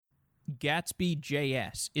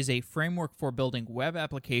Gatsby.js is a framework for building web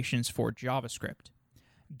applications for JavaScript.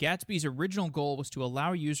 Gatsby's original goal was to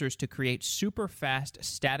allow users to create super fast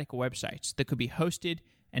static websites that could be hosted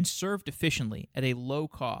and served efficiently at a low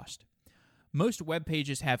cost. Most web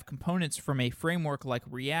pages have components from a framework like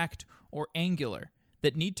React or Angular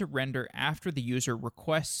that need to render after the user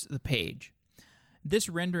requests the page. This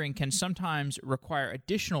rendering can sometimes require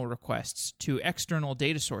additional requests to external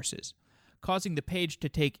data sources, causing the page to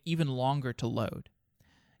take even longer to load.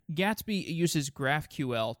 Gatsby uses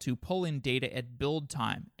GraphQL to pull in data at build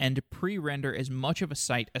time and pre-render as much of a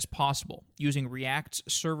site as possible using React's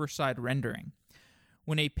server-side rendering.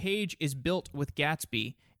 When a page is built with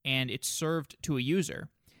Gatsby and it's served to a user,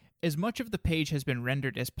 as much of the page has been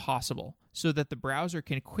rendered as possible so that the browser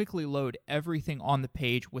can quickly load everything on the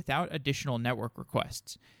page without additional network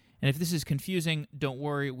requests. And if this is confusing, don't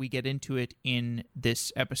worry, we get into it in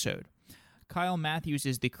this episode. Kyle Matthews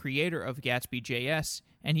is the creator of Gatsby.js,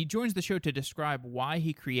 and he joins the show to describe why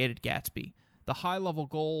he created Gatsby, the high-level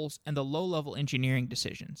goals, and the low-level engineering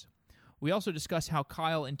decisions. We also discuss how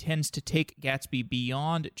Kyle intends to take Gatsby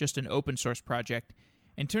beyond just an open-source project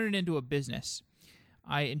and turn it into a business.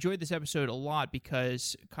 I enjoyed this episode a lot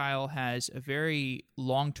because Kyle has a very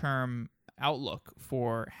long-term outlook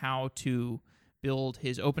for how to build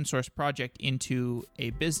his open-source project into a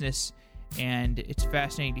business, and it's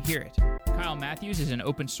fascinating to hear it. Kyle Matthews is an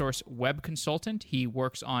open-source web consultant. He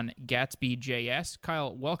works on Gatsby.js.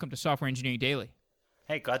 Kyle, welcome to Software Engineering Daily.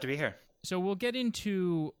 Hey, glad to be here. So we'll get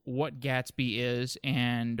into what Gatsby is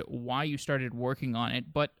and why you started working on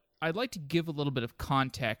it, but I'd like to give a little bit of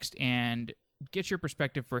context and get your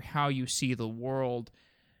perspective for how you see the world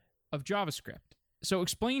of JavaScript. So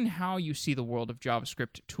explain how you see the world of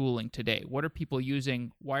JavaScript tooling today. What are people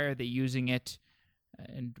using? Why are they using it?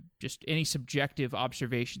 And just any subjective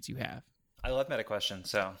observations you have. I love meta questions,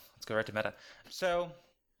 so let's go right to meta. So,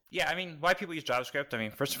 yeah, I mean, why people use JavaScript? I mean,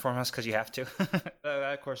 first and foremost, because you have to.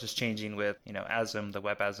 That, of course, is changing with, ASM, the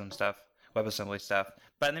WebASM stuff, WebAssembly stuff.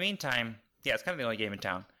 But in the meantime, yeah, it's kind of the only game in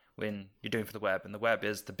town when you're doing for the web. And the web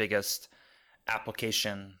is the biggest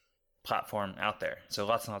application platform out there. So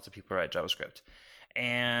lots and lots of people write JavaScript.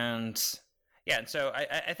 And so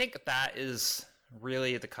I think that is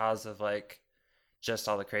really the cause of just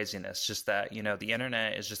all the craziness. Just that, the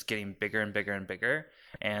internet is just getting bigger and bigger and bigger.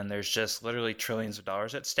 And there's just literally trillions of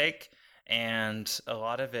dollars at stake. And a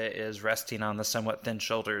lot of it is resting on the somewhat thin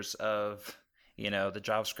shoulders of, the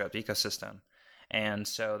JavaScript ecosystem. And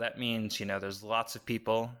so that means, there's lots of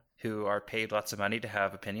people who are paid lots of money to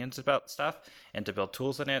have opinions about stuff and to build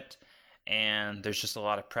tools in it. And there's just a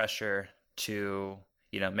lot of pressure to,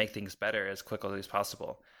 make things better as quickly as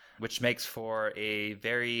possible, which makes for a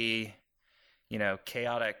very,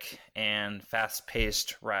 chaotic and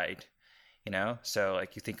fast-paced ride, So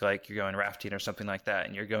you think you're going rafting or something like that,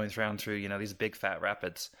 and you're going around through, these big fat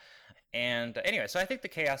rapids. And anyway, so I think the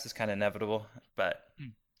chaos is kind of inevitable, but,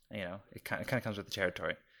 it kind of comes with the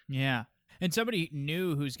territory. Yeah. And somebody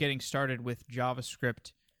new who's getting started with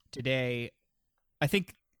JavaScript today, I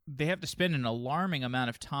think they have to spend an alarming amount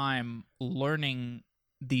of time learning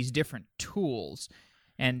these different tools.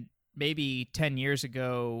 And maybe 10 years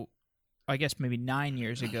ago, I guess maybe 9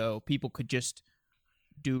 years ago, people could just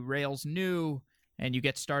do Rails new, and you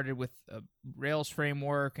get started with a Rails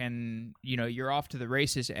framework, and you're off to the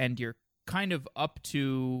races, and you're kind of up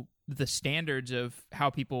to the standards of how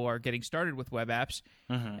people are getting started with web apps.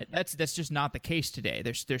 Mm-hmm. That's just not the case today.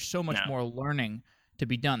 There's so much more learning to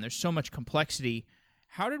be done. There's so much complexity.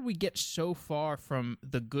 How did we get so far from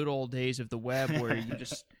the good old days of the web where you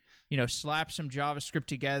just slap some JavaScript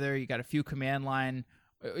together, you got a few command line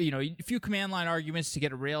arguments to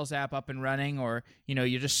get a Rails app up and running, or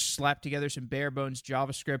you just slap together some bare bones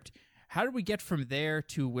JavaScript? How did we get from there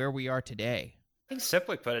to where we are today? I think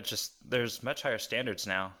simply put, there's much higher standards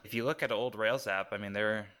now. If you look at an old Rails app, I mean,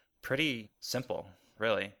 they're pretty simple,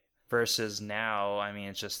 really. Versus now, I mean,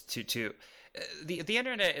 it's just too. The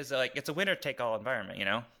internet is it's a winner take all environment.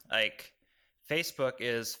 Facebook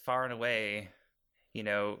is far and away,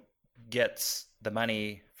 gets the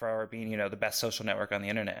money for being the best social network on the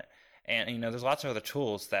internet, and there's lots of other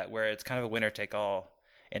tools where it's kind of a winner take all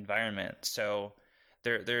environment. So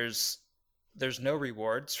there's no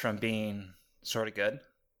rewards from being sort of good.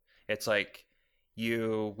 It's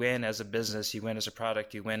you win as a business, you win as a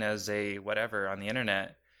product, you win as a whatever on the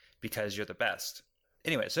internet because you're the best.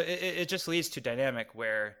 Anyway, so it just leads to a dynamic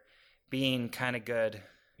where being kind of good,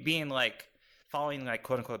 being following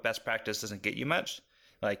quote unquote best practice doesn't get you much.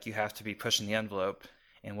 You have to be pushing the envelope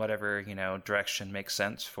in whatever direction makes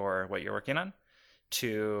sense for what you're working on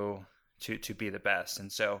to be the best.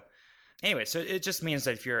 And so Anyway, so it just means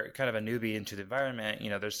that if you're kind of a newbie into the environment,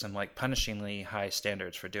 there's some like punishingly high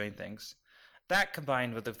standards for doing things. That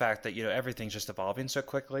combined with the fact that, everything's just evolving so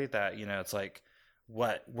quickly that, it's like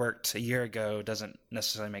what worked a year ago doesn't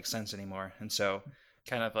necessarily make sense anymore. And so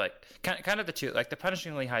kind of the two, like the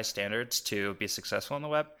punishingly high standards to be successful on the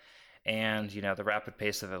web and, the rapid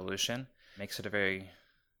pace of evolution makes it a very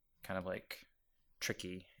kind of like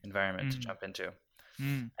tricky environment to jump into.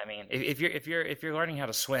 I mean, if you're learning how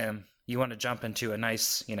to swim, you want to jump into a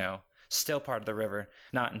nice, still part of the river,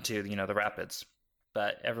 not into, the rapids.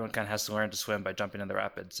 But everyone kind of has to learn to swim by jumping in the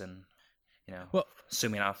rapids and,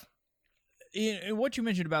 swimming off. What you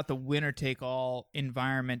mentioned about the winner-take-all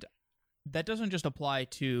environment, that doesn't just apply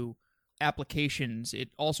to applications. It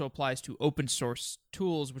also applies to open source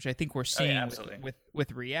tools, which I think we're seeing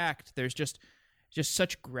with React. There's just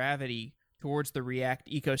such gravity towards the React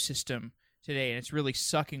ecosystem today, and it's really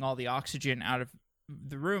sucking all the oxygen out of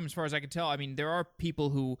the room, as far as I can tell. I mean, there are people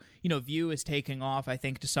who, Vue is taking off, I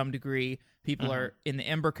think, to some degree. People are in the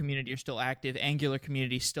Ember community are still active, Angular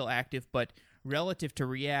community is still active, but relative to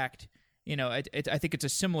React, I think it's a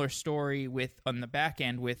similar story on the back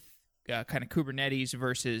end with kind of Kubernetes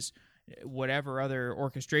versus whatever other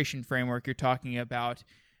orchestration framework you're talking about.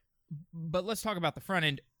 But let's talk about the front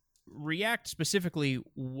end. React specifically,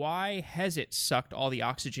 why has it sucked all the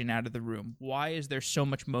oxygen out of the room? Why is there so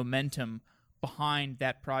much momentum behind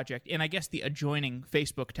that project? And I guess the adjoining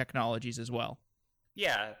Facebook technologies as well.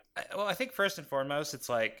 Yeah. Well, I think first and foremost, it's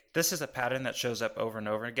like this is a pattern that shows up over and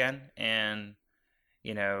over again and,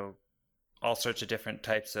 all sorts of different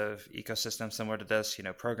types of ecosystems similar to this,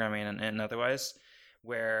 programming and otherwise,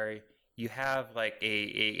 where you have like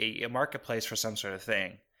a marketplace for some sort of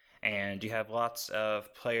thing. And you have lots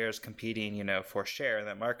of players competing, for share in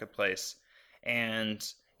that marketplace. And,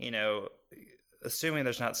 assuming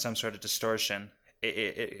there's not some sort of distortion,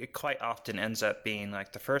 it quite often ends up being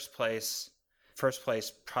like the first place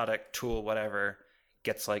product, tool, whatever,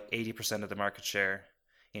 gets like 80% of the market share.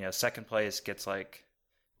 Second place gets like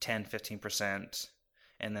 10, 15%.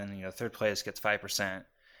 And then, third place gets 5%.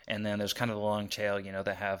 And then there's kind of the long tail,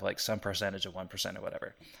 that have like some percentage of 1% or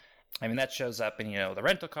whatever. I mean, that shows up in, the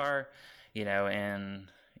rental car, and,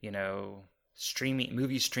 streaming,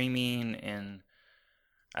 movie streaming, and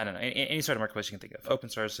I don't know, any sort of marketplace you can think of, open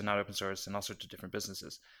source and not open source, and all sorts of different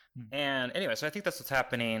businesses. And anyway, so I think that's what's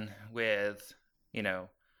happening with,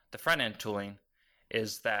 the front end tooling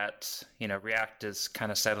is that, React is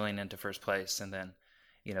kind of settling into first place. And then,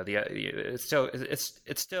 it's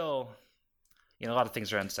still, a lot of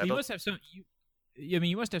things are unsettled.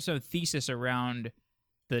 You must have some thesis around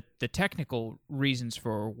the technical reasons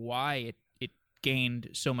for why it gained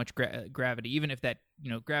so much gravity, even if that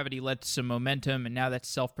gravity led to some momentum and now that's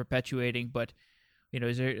self-perpetuating. But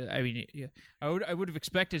is there? I mean, I would have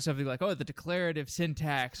expected something like, the declarative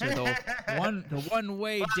syntax or the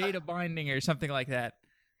one-way data binding or something like that.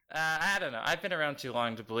 I don't know. I've been around too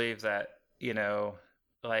long to believe that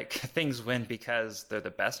like things win because they're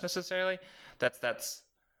the best necessarily. That's that's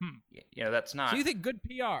not. So you think good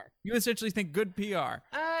PR? You essentially think good PR?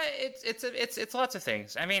 It's lots of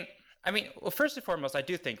things. I mean, well, first and foremost, I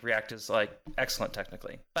do think React is like excellent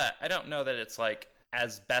technically, but I don't know that it's like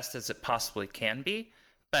as best as it possibly can be.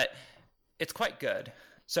 But it's quite good.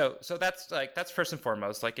 So that's first and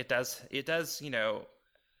foremost. Like it does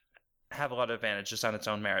have a lot of advantage just on its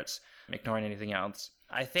own merits, ignoring anything else.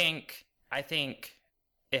 I think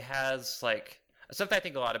it has like. Something I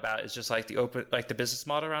think a lot about is just like the business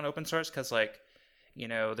model around open source, because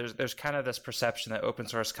there's kind of this perception that open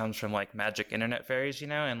source comes from like magic internet fairies,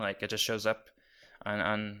 and like it just shows up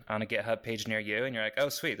on a GitHub page near you, and you're like, oh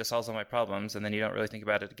sweet, this solves all my problems, and then you don't really think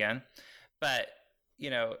about it again. But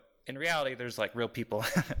in reality, there's like real people.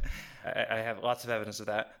 I have lots of evidence of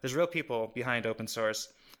that. There's real people behind open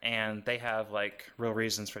source, and they have like real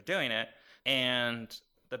reasons for doing it, and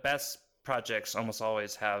the best projects almost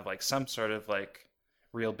always have like some sort of like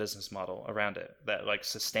real business model around it that like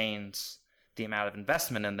sustains the amount of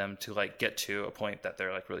investment in them to like get to a point that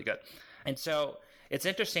they're like really good. And so it's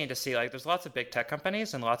interesting to see like there's lots of big tech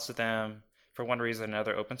companies and lots of them for one reason or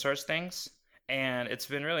another open source things. And it's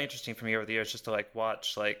been really interesting for me over the years just to like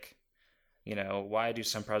watch like, why do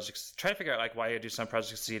some projects try to figure out like why do some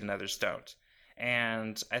projects succeed and others don't.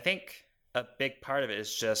 And I think a big part of it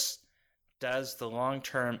is just, does the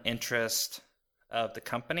long-term interest of the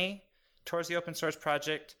company towards the open source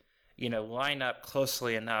project, line up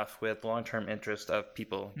closely enough with long-term interest of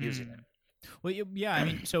people using it? Well, yeah, I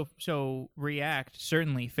mean, so React,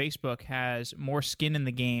 certainly Facebook has more skin in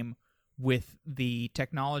the game with the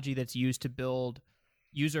technology that's used to build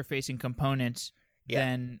user-facing components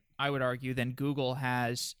than I would argue than Google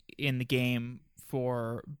has in the game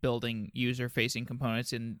for building user-facing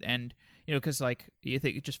components, and because like you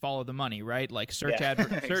think just follow the money, right? Like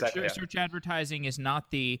Exactly, search advertising is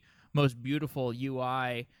not the most beautiful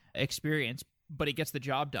UI experience, but it gets the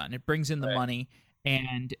job done. It brings in the money,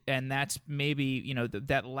 and that's maybe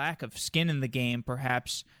that lack of skin in the game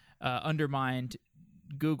perhaps undermined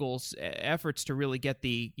Google's efforts to really get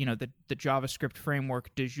the JavaScript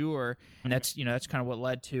framework du jour, and that's kind of what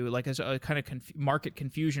led to like a kind of market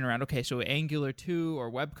confusion around, okay, so Angular 2 or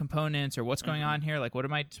web components or what's going on here, like what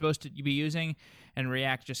am I supposed to be using? And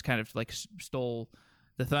React just kind of like stole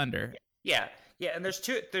the thunder. Yeah, and there's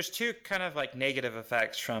two kind of like negative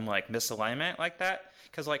effects from like misalignment like that,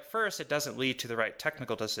 because like first it doesn't lead to the right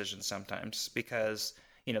technical decisions sometimes, because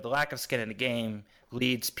the lack of skin in the game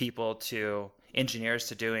leads engineers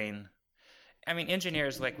to doing. I mean,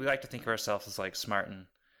 engineers, like, we like to think of ourselves as like smart and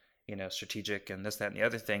strategic and this, that, and the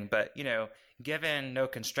other thing, but given no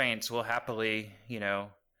constraints, we'll happily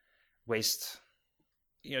waste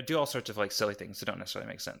do all sorts of like silly things that don't necessarily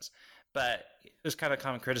make sense. But there's kind of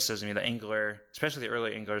common criticism, the Angular, especially the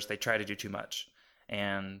early Anglers, they try to do too much.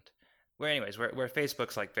 And where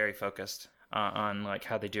Facebook's like very focused on like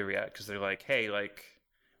how they do React, because they're like, hey, like,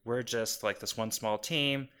 we're just like this one small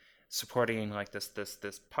team supporting like this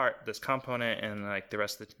component, and like the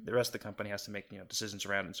rest of the company has to make decisions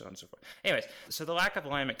around, and so on and so forth. Anyways, so the lack of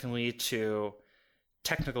alignment can lead to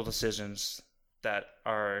technical decisions that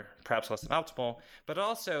are perhaps less than optimal, but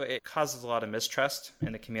also it causes a lot of mistrust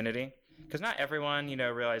in the community, because not everyone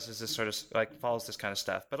realizes this sort of like follows this kind of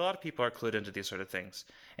stuff, but a lot of people are clued into these sort of things.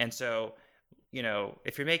 And so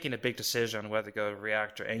if you're making a big decision on whether to go to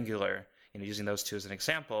React or Angular, using those two as an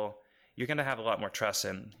example, you're going to have a lot more trust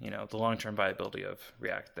in the long-term viability of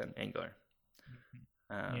React than Angular.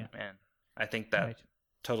 And I think that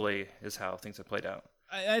totally is how things have played out.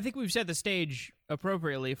 I think we've set the stage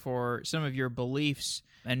appropriately for some of your beliefs,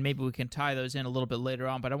 and maybe we can tie those in a little bit later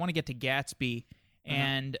on, but I want to get to Gatsby.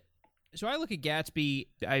 And so I look at Gatsby.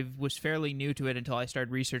 I was fairly new to it until I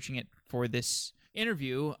started researching it for this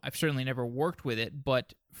interview. I've certainly never worked with it,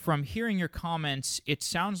 but from hearing your comments, it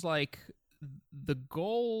sounds like the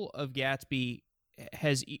goal of Gatsby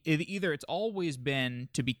has either it's always been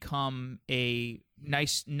to become a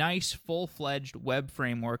nice full-fledged web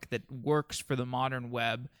framework that works for the modern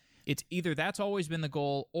web. It's either that's always been the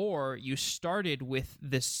goal, or you started with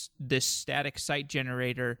this static site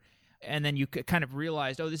generator, and then you kind of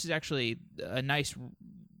realized, oh, this is actually a nice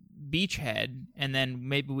beachhead, and then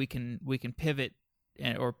maybe we can pivot,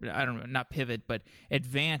 or I don't know, not pivot, but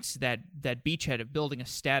advance that beachhead of building a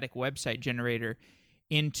static website generator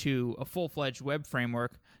into a full-fledged web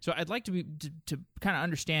framework. So I'd like to kind of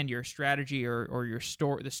understand your strategy or your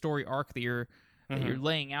the story arc that you're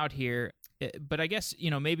laying out here. But I guess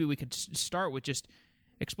maybe we could start with just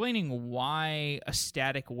explaining why a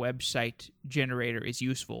static website generator is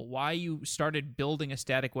useful, why you started building a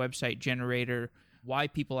static website generator, why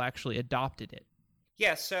people actually adopted it.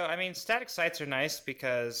 Yeah, so I mean, static sites are nice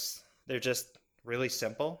because they're just really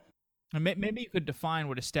simple. And maybe you could define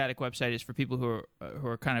what a static website is for people who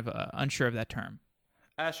are kind of unsure of that term.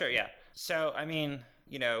 Sure, yeah. So I mean,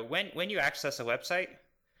 when you access a website,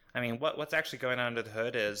 I mean, what's actually going on under the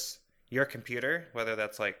hood is your computer, whether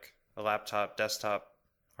that's like a laptop, desktop,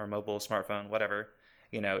 or mobile, smartphone, whatever.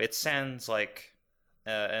 It sends like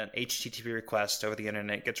an HTTP request over the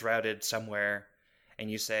internet, gets routed somewhere,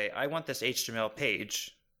 and you say, I want this HTML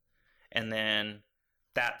page, and then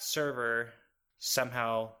that server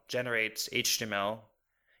somehow generates HTML,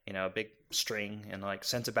 a big string, and like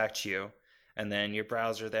sends it back to you. And then your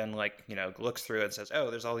browser then looks through it and says,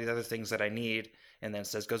 oh, there's all these other things that I need. And then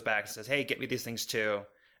goes back and says, hey, get me these things too.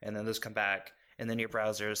 And then those come back. And then your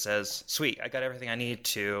browser says, sweet, I got everything I need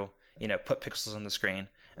to, put pixels on the screen.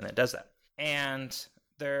 And then it does that. And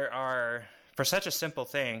there are, for such a simple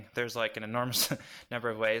thing, there's like an enormous number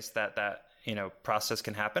of ways that process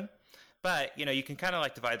can happen. But, you can kind of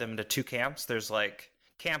like divide them into two camps. There's like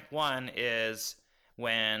camp one is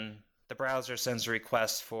when the browser sends a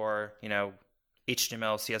request for,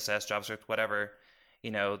 HTML, CSS, JavaScript, whatever,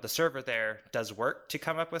 the server there does work to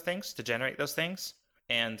come up with things, to generate those things.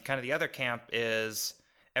 And kind of the other camp is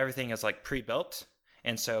everything is like pre-built.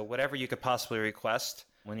 And so whatever you could possibly request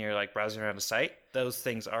when you're like browsing around a site, those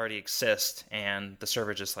things already exist. And the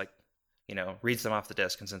server just like, reads them off the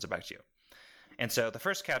disk and sends it back to you. And so the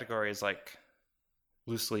first category is like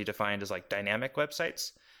loosely defined as like dynamic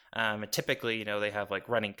websites. And typically, they have like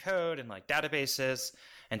running code and like databases.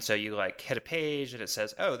 And so you like hit a page and it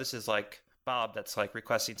says, oh, this is like Bob that's like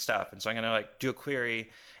requesting stuff. And so I'm going to like do a query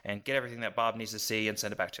and get everything that Bob needs to see and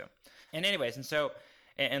send it back to him. And anyways, and so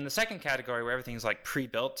in the second category where everything's like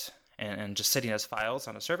pre-built and just sitting as files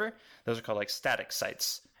on a server, those are called like static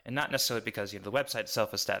sites. And not necessarily because the website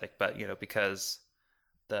itself is static, but because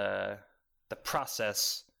the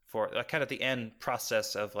process for kind of the end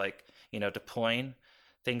process of like deploying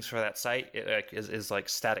things for that site is like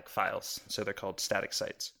static files. So they're called static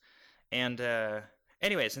sites. And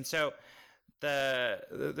anyways, and so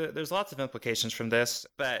there's lots of implications from this,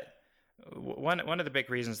 but one of the big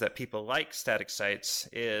reasons that people like static sites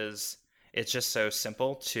is it's just so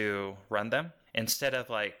simple to run them instead of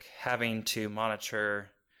like having to monitor,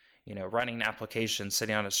 running applications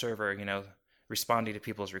sitting on a server, responding to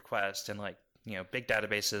people's requests and like, big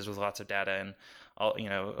databases with lots of data and all,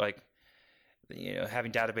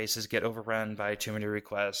 having databases get overrun by too many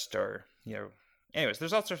requests or, anyways,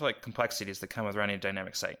 there's all sorts of like complexities that come with running a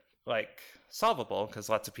dynamic site, like solvable because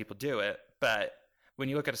lots of people do it. But when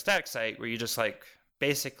you look at a static site where you just like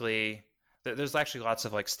basically, there's actually lots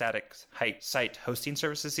of like static site hosting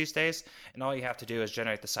services these days, and all you have to do is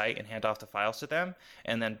generate the site and hand off the files to them,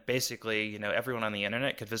 and then basically everyone on the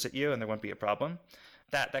internet could visit you and there won't be a problem.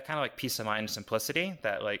 That kind of like peace of mind and simplicity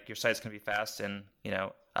that like your site's going to be fast and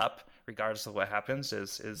up regardless of what happens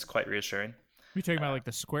is quite reassuring. You're talking about like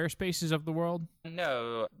the Squarespaces of the world?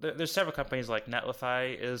 No, there's several companies like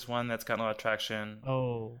Netlify is one that's gotten a lot of traction.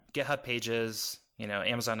 Oh, GitHub Pages,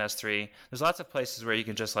 Amazon S3. There's lots of places where you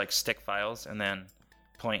can just like stick files and then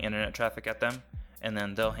point internet traffic at them, and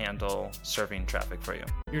then they'll handle serving traffic for you.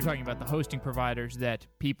 You're talking about the hosting providers that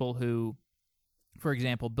people who, for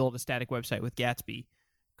example, build a static website with Gatsby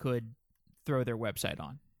could throw their website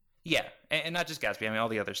on. Yeah, and not just Gatsby. I mean, all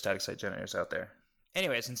the other static site generators out there.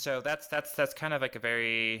 Anyways, and so that's kind of like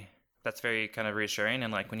very kind of reassuring,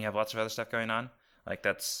 and like when you have lots of other stuff going on, like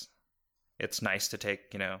it's nice to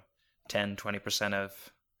take 10-20%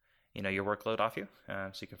 of your workload off you,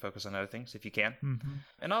 so you can focus on other things if you can. Mm-hmm.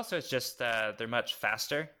 And also it's just they're much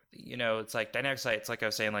faster. It's like dynamic sites, like I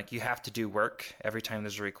was saying, like you have to do work every time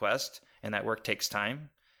there's a request, and that work takes time.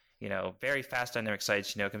 Very fast dynamic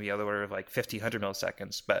sites, can be on the order of like 50, 100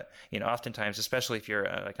 milliseconds. But, oftentimes, especially if you're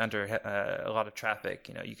like under a lot of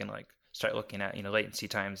traffic, you can like start looking at, latency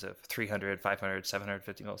times of 300, 500,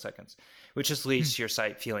 750 milliseconds, which just leads to your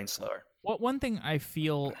site feeling slower. Well, one thing I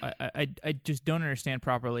feel I just don't understand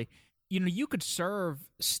properly, you could serve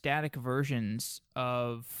static versions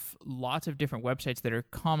of lots of different websites that are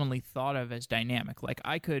commonly thought of as dynamic. Like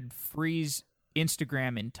I could freeze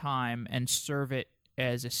Instagram in time and serve it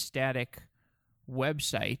as a static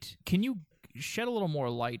website. Can you shed a little more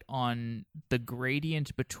light on the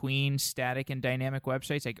gradient between static and dynamic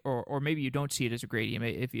websites? Like, or maybe you don't see it as a gradient.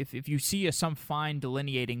 If you see some fine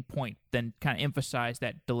delineating point, then kind of emphasize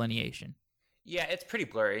that delineation. Yeah, it's pretty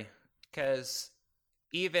blurry because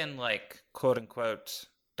even like quote unquote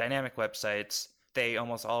dynamic websites, they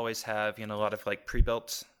almost always have a lot of like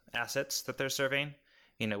pre-built assets that they're serving.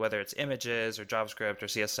 Whether it's images or JavaScript or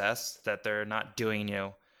CSS, that they're not doing,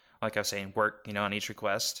 like I was saying, work, on each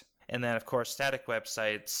request. And then, of course, static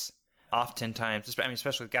websites, oftentimes,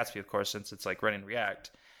 especially with Gatsby, of course, since it's like running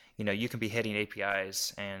React, you can be hitting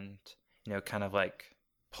APIs and, kind of like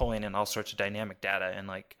pulling in all sorts of dynamic data and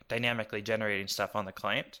like dynamically generating stuff on the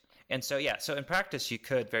client. And so, yeah, so in practice, you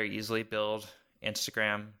could very easily build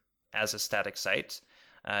Instagram as a static site.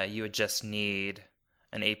 You would just need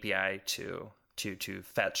an API to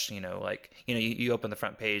fetch, you open the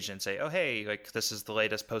front page and say, oh, hey, like this is the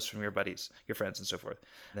latest post from your buddies, your friends, and so forth,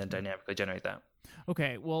 and then dynamically generate that.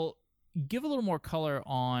 Okay, well, give a little more color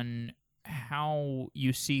on how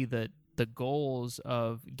you see the goals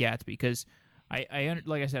of Gatsby, because I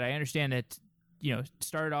like I said, I understand that,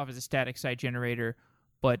 started off as a static site generator,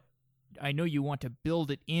 but I know you want to build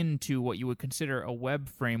it into what you would consider a web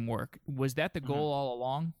framework. Was that the goal all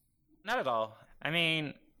along? Not at all. I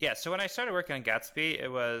mean, yeah, so when I started working on Gatsby, I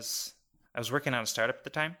was working on a startup at the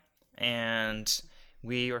time, and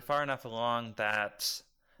we were far enough along that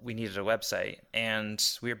we needed a website, and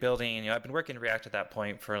we were building, I've been working in React at that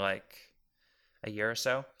point for like a year or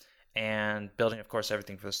so, and building, of course,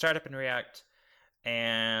 everything for the startup in React,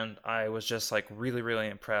 and I was just like really, really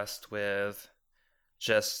impressed with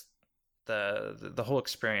just the whole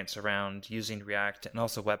experience around using React and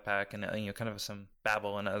also Webpack and kind of some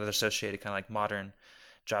Babel and other associated kind of like modern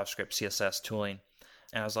JavaScript, CSS tooling.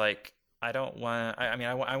 And I was like, I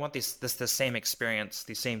want the same experience,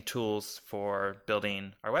 these same tools for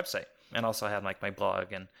building our website. And also I had like my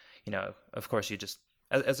blog and, of course you just,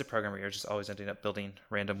 as a programmer, you're just always ending up building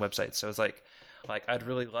random websites. So it's like I'd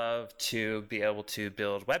really love to be able to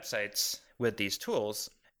build websites with these tools.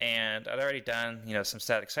 And I'd already done, some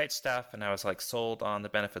static site stuff, and I was like sold on the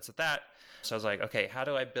benefits of that. So I was like, okay, how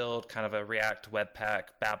do I build kind of a React, Webpack,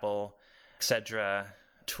 Babel, etc.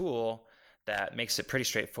 tool that makes it pretty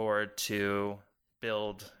straightforward to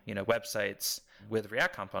build, websites with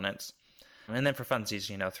React components? And then for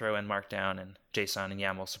funsies, throw in Markdown and JSON and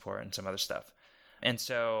YAML support and some other stuff. And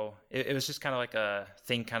so it was just kind of like a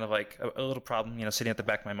thing, kind of like a little problem, sitting at the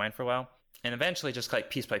back of my mind for a while. And eventually, just like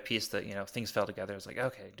piece by piece, things fell together. I was like,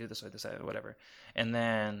 okay, do this way, this way, whatever. And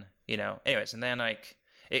then, anyways, and then like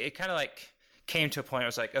it kind of like came to a point where I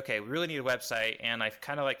was like, okay, we really need a website, and I've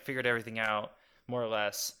kind of like figured everything out more or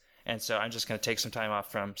less. And so I'm just going to take some time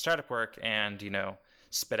off from startup work and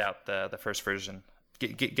spit out the first version,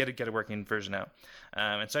 get a working version out.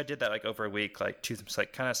 And so I did that like over a week, like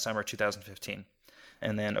kind of summer 2015,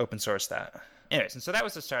 and then open sourced that. Anyways, and so that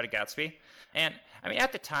was the start of Gatsby. And I mean,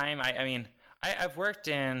 at the time, I've worked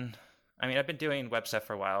I've been doing web stuff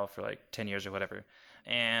for a while, for like 10 years or whatever.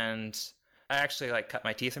 And I actually like cut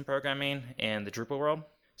my teeth in programming in the Drupal world.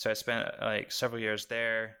 So I spent like several years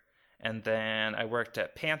there. And then I worked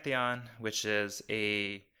at Pantheon, which is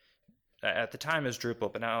at the time is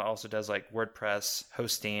Drupal, but now it also does like WordPress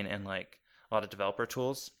hosting and like a lot of developer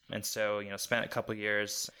tools. And so, spent a couple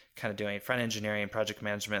years kind of doing front engineering, product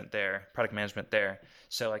management there.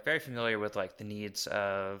 So like very familiar with like the needs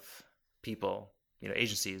of people,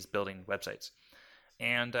 agencies building websites.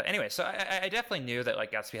 And anyway, so I definitely knew that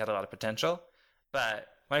like Gatsby had a lot of potential. But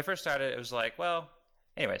when I first started, it was like, well,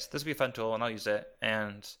 anyways, this would be a fun tool and I'll use it.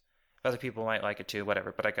 And other people might like it too,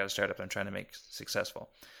 whatever. But I got a startup I'm trying to make successful.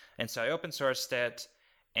 And so I open sourced it.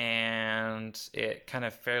 And it kind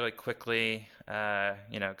of fairly quickly, got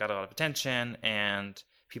a lot of attention, and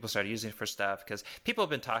people started using it for stuff because people have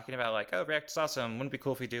been talking about like, oh, React is awesome. Wouldn't it be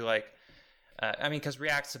cool if we do like, because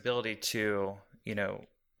React's ability to,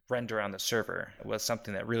 render on the server was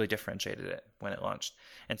something that really differentiated it when it launched.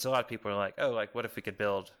 And so a lot of people are like, oh, like what if we could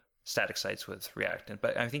build static sites with React?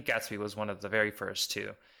 But I think Gatsby was one of the very first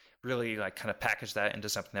to really like kind of package that into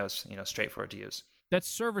something that was, straightforward to use. That's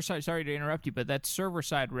server-side, sorry to interrupt you, but that's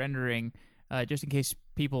server-side rendering, just in case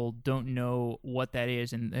people don't know what that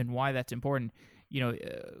is and why that's important.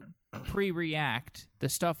 Pre-React, the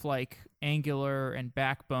stuff like Angular and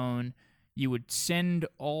Backbone, you would send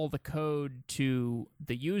all the code to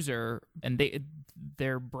the user, and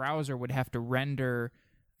their browser would have to render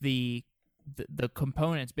the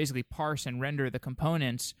components, basically parse and render the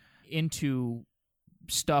components into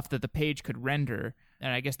stuff that the page could render.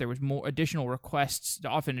 And I guess there was often additional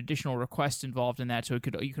requests involved in that, so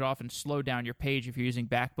you could often slow down your page if you're using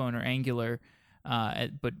Backbone or Angular.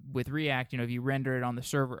 But with React, if you render it on the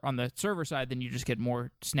server side, then you just get more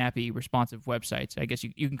snappy, responsive websites. I guess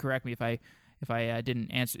you can correct me if I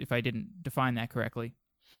didn't define that correctly.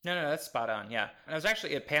 No, that's spot on. Yeah, and I was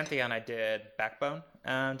actually at Pantheon. I did Backbone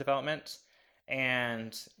development,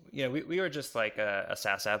 and we were just like a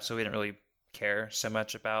SaaS app, so we didn't really care so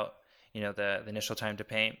much about the initial time to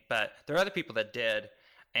paint. But there are other people that did,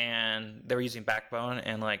 and they were using Backbone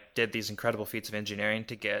and like did these incredible feats of engineering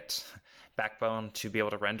to get Backbone to be able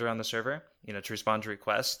to render on the server, to respond to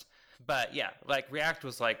requests. But yeah, like React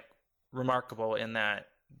was like remarkable in that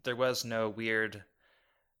there was no weird,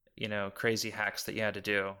 crazy hacks that you had to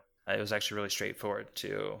do. It was actually fairly straightforward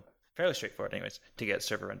anyways, to get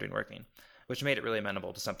server rendering working, which made it really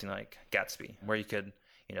amenable to something like Gatsby, where you could,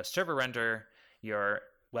 server render your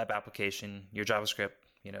web application, your JavaScript,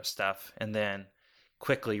 stuff, and then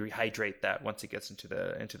quickly rehydrate that once it gets into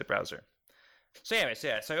the browser. So anyways,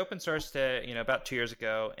 yeah, so I open sourced it, about 2 years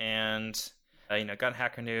ago, and got in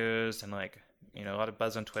Hacker News and like, a lot of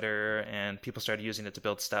buzz on Twitter, and people started using it to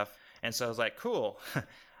build stuff. And so I was like, cool.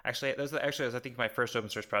 Actually, that was I think my first open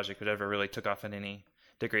source project that ever really took off in any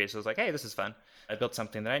degree. So I was like, hey, this is fun. I built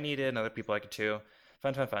something that I needed, and other people like it too.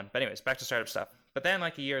 Fun. But anyways, back to startup stuff. But then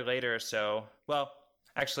like a year later or so, so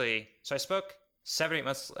I spoke 7 or 8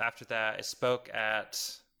 months after that. I spoke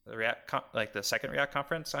at the second React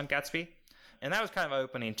conference on Gatsby. And that was kind of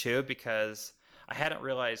eye-opening too, because I hadn't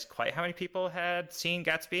realized quite how many people had seen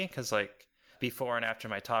Gatsby. Because like before and after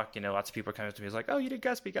my talk, lots of people were coming up to me like, oh, you did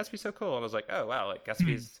Gatsby. Gatsby's so cool. And I was like, oh, wow, like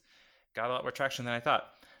Gatsby's got a lot more traction than I thought.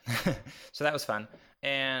 So that was fun.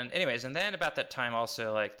 And anyways, and then about that time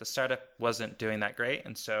also, like the startup wasn't doing that great.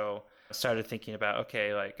 And so I started thinking about,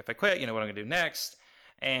 okay, like if I quit, what am I going to do next?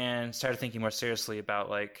 And started thinking more seriously about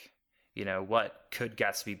like, what could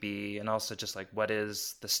Gatsby be? And also just like, what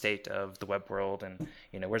is the state of the web world, and,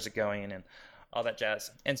 where's it going, and all that jazz.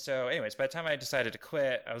 And so anyways, by the time I decided to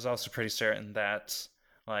quit, I was also pretty certain that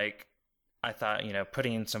like, I thought,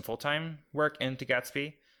 putting some full-time work into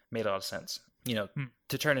Gatsby made a lot of sense,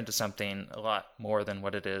 to turn into something a lot more than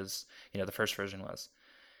what it is, the first version was.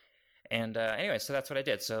 And anyway, so that's what I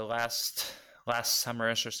did. So last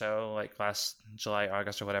summerish or so, like last July,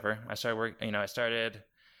 August or whatever, I started I started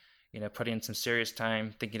putting in some serious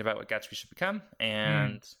time thinking about what Gatsby should become,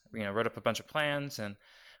 and wrote up a bunch of plans and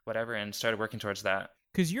whatever, and started working towards that.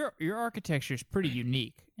 Because your architecture is pretty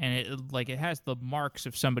unique, and it has the marks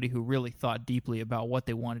of somebody who really thought deeply about what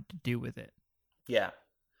they wanted to do with it. Yeah.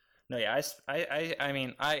 No, yeah. I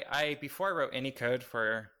mean, before I wrote any code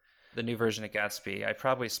for the new version of Gatsby, I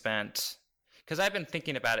probably spent, because I've been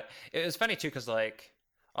thinking about it. It was funny too, because like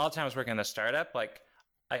all the time I was working on the startup, like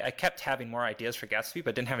I kept having more ideas for Gatsby,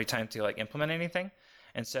 but didn't have any time to like implement anything.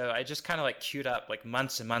 And so I just kind of like queued up like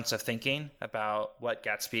months and months of thinking about what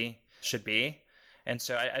Gatsby should be. And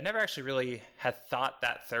so I never actually really had thought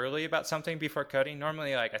that thoroughly about something before coding.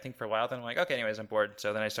 Normally, like I think for a while, then I'm like, okay, anyways, I'm bored.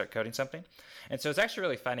 So then I start coding something. And so it's actually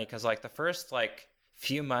really funny because like the first like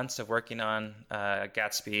few months of working on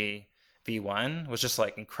Gatsby V1 was just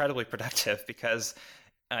like incredibly productive because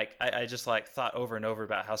like I just like thought over and over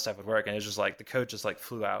about how stuff would work, and it's just like the code just like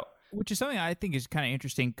flew out. Which is something I think is kind of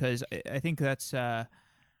interesting because I think that's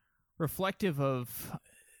reflective of,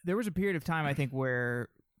 there was a period of time I think where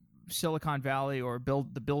Silicon Valley or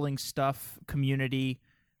the building stuff community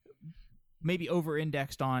maybe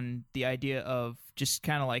over-indexed on the idea of just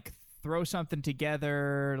kind of like throw something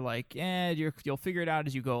together, like you'll figure it out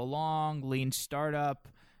as you go along, lean startup,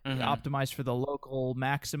 optimize for the local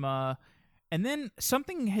maxima. And then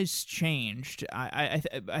something has changed. I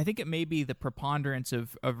think it may be the preponderance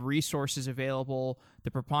of resources available,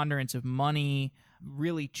 the preponderance of money,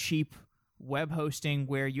 really cheap web hosting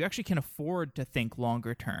where you actually can afford to think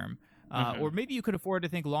longer term. Or maybe you could afford to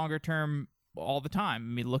think longer term all the time.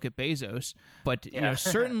 I mean, look at Bezos. But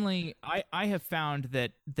certainly I have found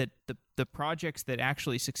that the projects that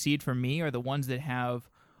actually succeed for me are the ones that have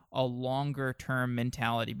a longer term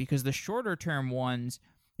mentality, because the shorter term ones,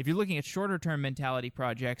 if you're looking at shorter term mentality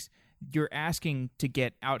projects, you're asking to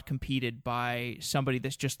get outcompeted by somebody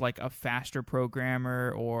that's just like a faster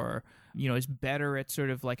programmer or, is better at sort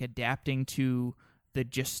of like adapting to the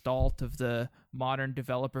gestalt of the modern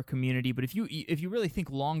developer community. But if you really think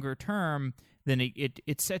longer term, then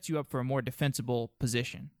it sets you up for a more defensible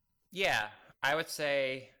position. Yeah, I would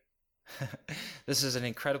say this is an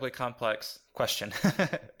incredibly complex question.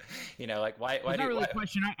 Like why? It's not really a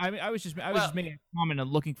question. I was just making a comment and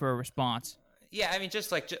looking for a response. Yeah, I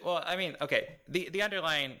mean, okay. The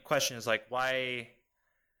underlying question is like why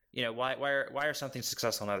are some things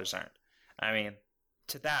successful and others aren't? I mean,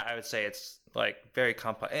 to that I would say it's like very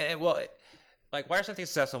complex. Like why are some things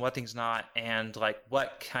successful and what things not, and like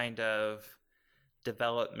what kind of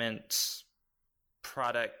development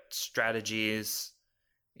product strategies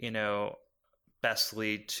best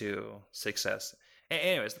lead to success.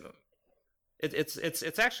 Anyways,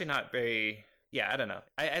 it's actually not very. Yeah, I don't know.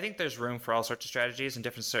 I think there's room for all sorts of strategies, and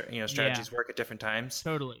different strategies work at different times.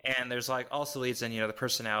 Totally. And there's like also leads in the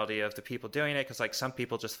personality of the people doing it, because like some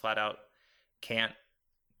people just flat out can't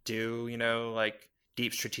do like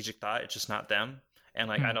deep strategic thought. It's just not them. And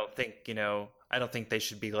like I don't think they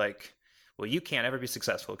should be like, well, you can't ever be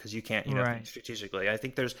successful because you can't think strategically. I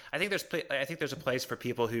think there's a place for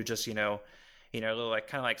people who just like kind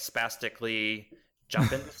of like spastically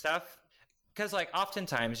jump into stuff. Because like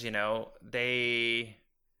oftentimes, they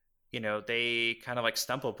kind of like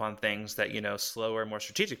stumble upon things that, slower, more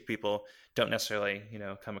strategic people don't necessarily,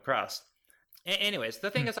 come across. Anyways,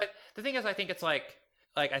 the thing is, I think it's like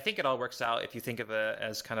I think it all works out if you think of it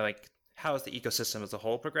as kind of like how is the ecosystem as a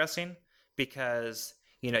whole progressing? Because,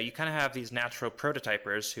 you kind of have these natural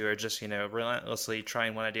prototypers who are just, relentlessly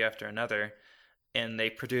trying one idea after another, and they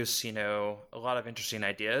produce, a lot of interesting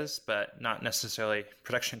ideas, but not necessarily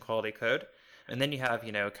production quality code. And then you have,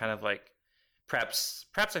 kind of like perhaps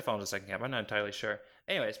I fall into the second camp. I'm not entirely sure.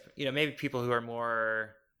 Anyways, maybe people who are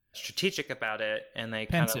more strategic about it, and they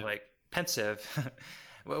kind of like pensive,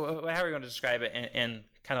 however you want to describe it, and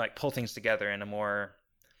kind of like pull things together in a more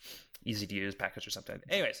easy to use package or something.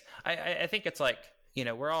 Anyways, I think it's like,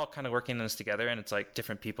 we're all kind of working on this together, and it's like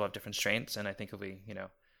different people have different strengths. And I think if we,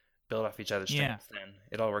 build off each other's strengths, then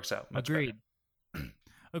it all works out much better.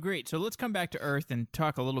 Agreed. So let's come back to Earth and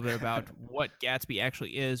talk a little bit about what Gatsby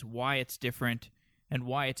actually is, why it's different, and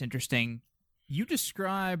why it's interesting. You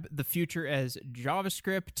describe the future as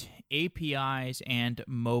JavaScript, APIs, and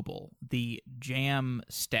mobile, the jam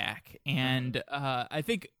stack. And I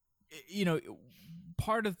think,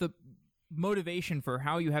 part of the motivation for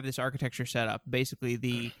how you have this architecture set up,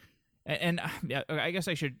 basically I guess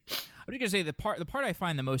I'm going to say the part I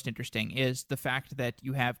find the most interesting is the fact that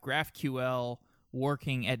you have GraphQL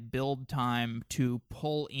working at build time to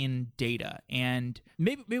pull in data. And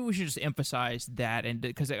maybe we should just emphasize that, and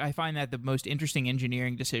because I find that the most interesting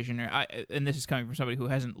engineering decision, and this is coming from somebody who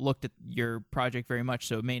hasn't looked at your project very much,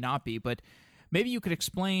 so it may not be, but maybe you could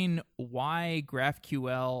explain why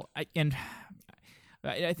GraphQL, and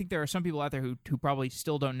I think there are some people out there who probably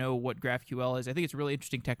still don't know what GraphQL is. I think it's a really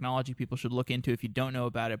interesting technology people should look into if you don't know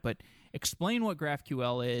about it, but explain what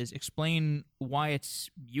GraphQL is, explain why it's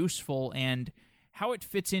useful, and how it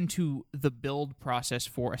fits into the build process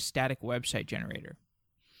for a static website generator.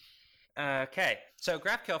 Okay, so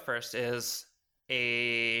GraphQL first is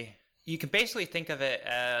you can basically think of it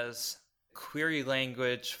as query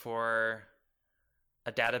language for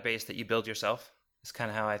a database that you build yourself, is kind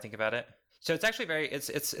of how I think about it. So it's actually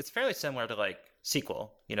it's fairly similar to like SQL,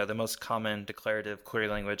 the most common declarative query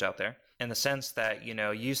language out there, in the sense that,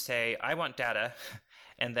 you say, I want data,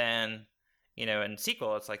 and then, in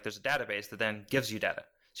SQL, it's like there's a database that then gives you data.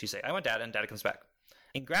 So you say, I want data, and data comes back.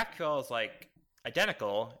 In GraphQL, it's like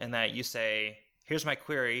identical in that you say, here's my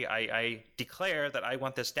query, I declare that I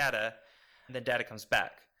want this data, and then data comes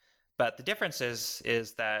back. But the difference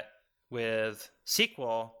is that with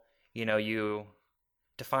SQL, you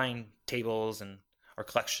define tables or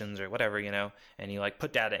collections or whatever, and you like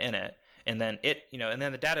put data in it. And then and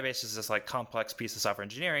then the database is this like complex piece of software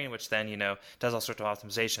engineering, which then, does all sorts of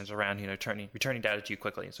optimizations around, returning data to you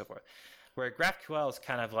quickly and so forth. Where GraphQL is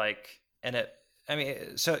kind of like,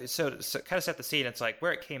 so kind of set the scene. It's like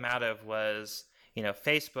where it came out of was,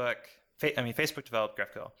 Facebook developed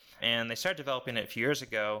GraphQL, and they started developing it a few years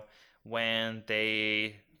ago when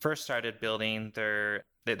they first started building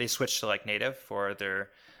they switched to like native for their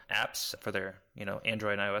apps, for their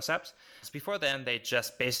Android and iOS apps. So before then, they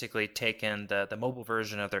just basically taken the mobile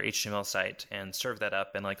version of their HTML site and served that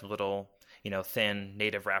up in like a little thin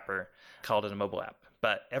native wrapper, called it a mobile app.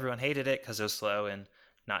 But everyone hated it because it was slow and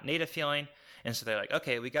not native feeling. And so they're like,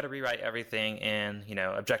 okay, we got to rewrite everything in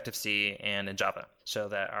Objective-C and in Java so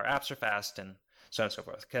that our apps are fast and so on and so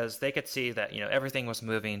forth, because they could see that everything was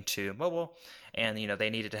moving to mobile, and they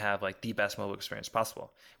needed to have like the best mobile experience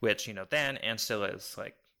possible, which then and still is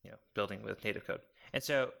like building with native code. And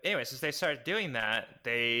so anyways, as they started doing that,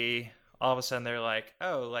 they all of a sudden they're like,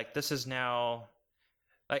 oh, like this is now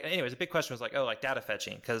like, anyways, the big question was like, oh, like data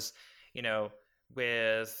fetching, because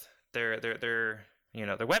with their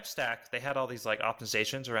web stack, they had all these like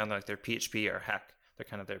optimizations around like their PHP or Hack, they're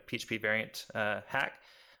kind of their PHP variant Hack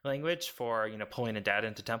language for pulling in data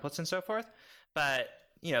into templates and so forth. But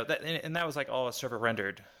that was like all a server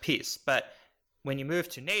rendered piece. But when you move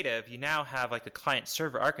to native, you now have like a client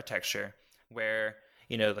server architecture where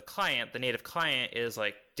the native client is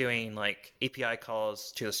like doing like API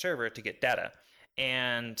calls to the server to get data.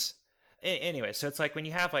 And anyway, so it's like when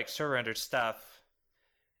you have like server rendered stuff,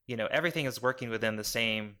 everything is working within the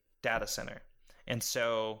same data center, and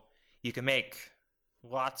so you can make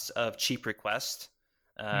lots of cheap requests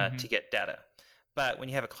to get data. But when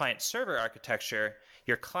you have a client-server architecture,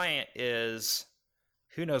 your client is,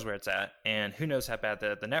 who knows where it's at, and who knows how bad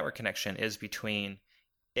the network connection is between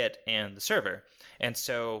it and the server. And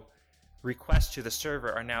so requests to the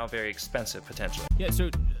server are now very expensive, potentially. Yeah,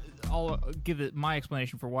 so I'll give my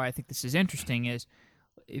explanation for why I think this is interesting is,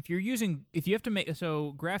 so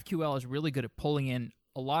GraphQL is really good at pulling in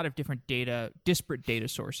a lot of different data, disparate data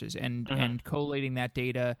sources, and collating that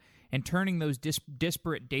data and turning those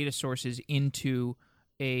disparate data sources into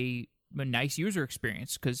a nice user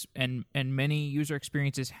experience. And many user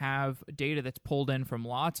experiences have data that's pulled in from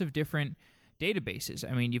lots of different databases.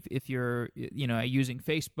 I mean, if you're using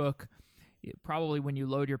Facebook, probably when you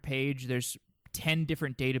load your page, there's 10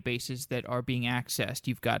 different databases that are being accessed.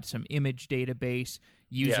 You've got some image database,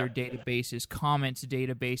 user databases, comments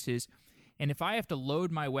databases. And if I have to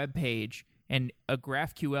load my web page and a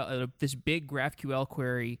GraphQL, this big GraphQL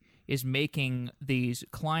query is making these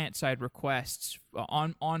client-side requests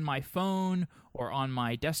on my phone or on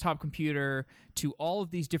my desktop computer to all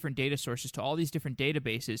of these different data sources, to all these different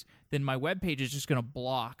databases, then my web page is just going to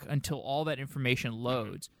block until all that information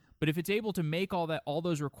loads. But if it's able to make all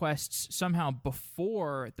those requests somehow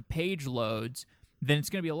before the page loads, then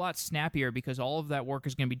it's going to be a lot snappier, because all of that work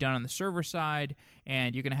is going to be done on the server side,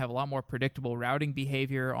 and you're going to have a lot more predictable routing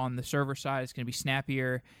behavior on the server side. It's going to be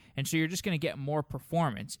snappier, and so you're just going to get more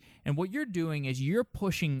performance. And what you're doing is you're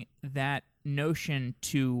pushing that notion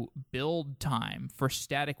to build time for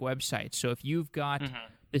static websites. So if you've got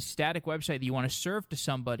this static website that you want to serve to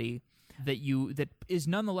somebody that is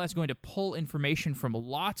nonetheless going to pull information from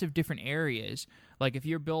lots of different areas, like if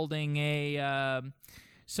you're building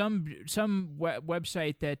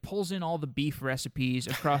website that pulls in all the beef recipes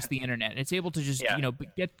across the internet. It's able to just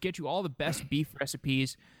get you all the best beef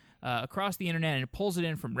recipes across the internet, and it pulls it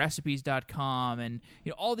in from recipes.com and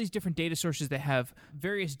all these different data sources that have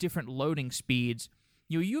various different loading speeds.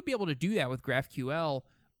 You'd be able to do that with GraphQL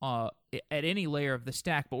at any layer of the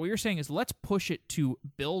stack. But what you're saying is let's push it to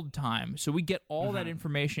build time. So we get all that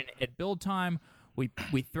information at build time.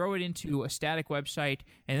 We throw it into a static website,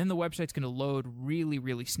 and then the website's going to load really,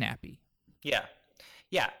 really snappy. Yeah.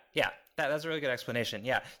 That's a really good explanation.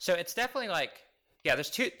 Yeah. So it's definitely there's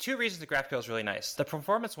two reasons the GraphQL is really nice. The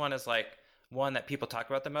performance one is one that people talk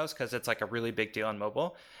about the most because it's a really big deal on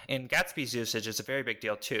mobile. In Gatsby's usage, it's a very big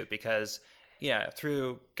deal too because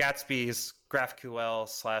through Gatsby's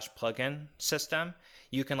GraphQL/plugin system,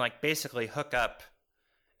 you can basically hook up,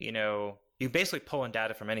 you basically pull in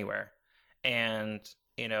data from anywhere. And,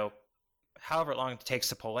 however long it takes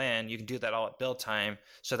to pull in, you can do that all at build time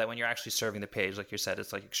so that when you're actually serving the page, like you said,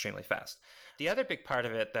 it's extremely fast. The other big part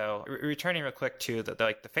of it, though, returning real quick to the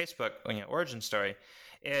Facebook origin story,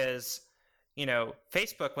 is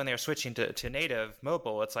Facebook, when they were switching to native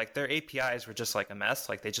mobile, it's their APIs were just a mess.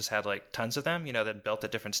 They just had tons of them, that built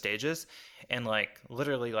at different stages, and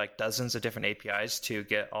literally dozens of different APIs to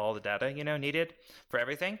get all the data needed for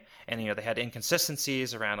everything. And they had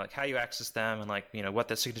inconsistencies around how you access them and what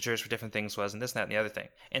the signatures for different things was, and this, that, and the other thing.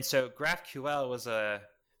 And so GraphQL was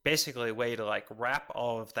basically a way to wrap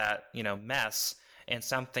all of that mess and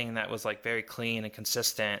something that was very clean and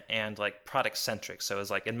consistent and product centric. So it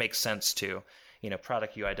was it makes sense to,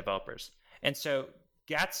 product UI developers. And so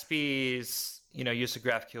Gatsby's, use of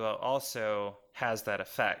GraphQL also has that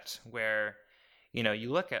effect where,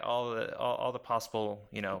 you look at all the possible,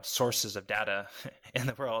 sources of data in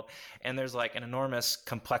the world, and there's an enormous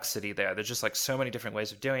complexity there. There's just so many different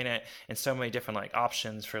ways of doing it and so many different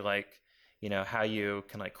options for how you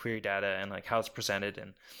can query data and how it's presented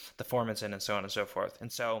and the form it's in and so on and so forth.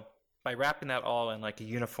 And so by wrapping that all in a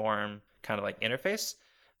uniform kind of interface,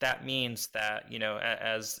 that means that,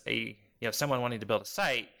 as a, someone wanting to build a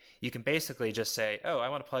site, you can basically just say, oh, I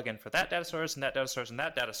want to plug in for that data source and that data source and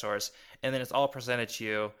that data source. And then it's all presented to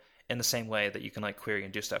you in the same way that you can query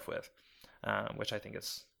and do stuff with, which I think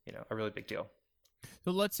is, a really big deal. So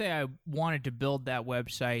let's say I wanted to build that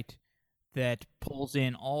website that pulls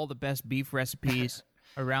in all the best beef recipes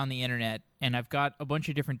around the internet, and I've got a bunch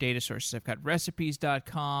of different data sources. I've got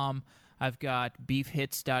recipes.com, I've got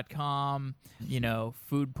beefhits.com,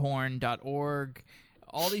 foodporn.org,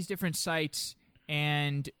 all these different sites,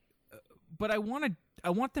 but I want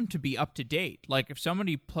them to be up to date. If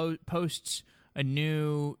somebody posts a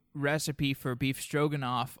new recipe for beef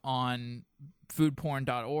stroganoff on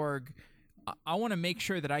foodporn.org, I want to make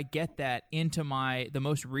sure that I get that into the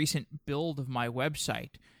most recent build of my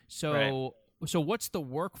website. So, right. So what's the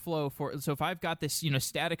workflow for? So if I've got this,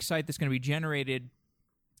 static site that's going to be generated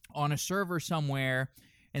on a server somewhere,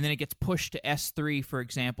 and then it gets pushed to S3, for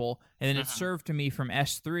example, and then it's served to me from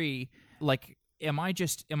S3, am I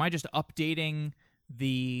just updating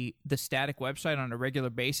the static website on a regular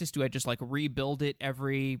basis? Do I just rebuild it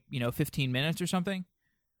every 15 minutes or something?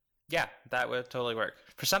 Yeah, that would totally work.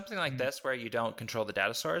 For something like this where you don't control the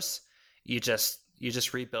data source, you just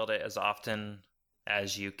rebuild it as often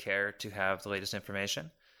as you care to have the latest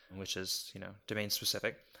information, which is, domain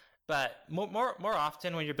specific. But more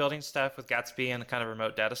often when you're building stuff with Gatsby and kind of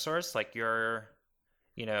remote data source, you're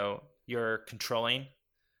controlling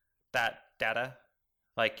that data.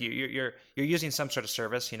 You're using some sort of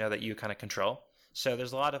service, that you kind of control. So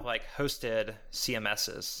there's a lot of hosted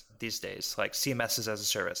CMSs these days, CMSs as a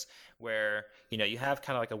service, where you have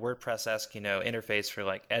kind of a WordPress-esque interface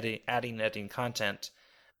for adding and editing content,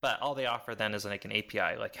 but all they offer then is an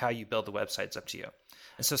API, how you build the website's up to you.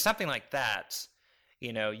 And so something like that,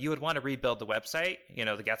 you would want to rebuild the website, the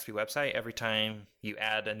Gatsby website, every time you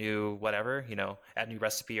add a new whatever, add a new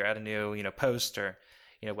recipe or add a new post or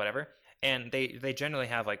whatever. And they generally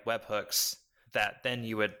have webhooks that then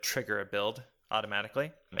you would trigger a build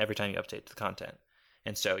automatically every time you update the content.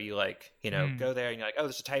 And so you go there and you're oh,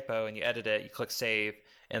 there's a typo, and you edit it, you click save,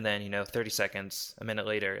 and then 30 seconds, a minute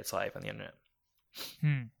later, it's live on the internet.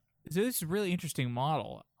 So this is a really interesting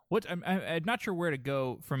model. I'm not sure where to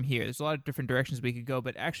go from here. There's a lot of different directions we could go,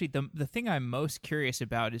 but actually the thing I'm most curious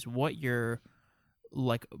about is what your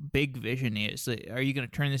big vision is. Are you going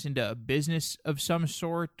to turn this into a business of some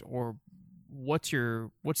sort, or what's the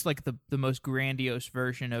most grandiose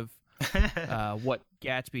version of what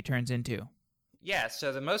Gatsby turns into? Yeah,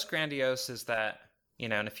 so the most grandiose is that,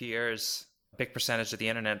 in a few years, a big percentage of the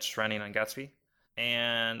internet's running on Gatsby.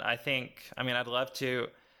 And I think, I'd love to,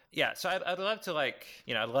 I'd love to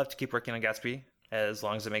I'd love to keep working on Gatsby as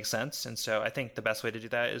long as it makes sense. And so I think the best way to do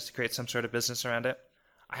that is to create some sort of business around it.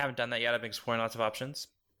 I haven't done that yet. I've been exploring lots of options.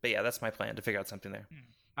 But yeah, that's my plan, to figure out something there.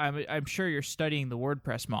 I'm sure you're studying the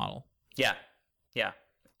WordPress model. Yeah. Yeah.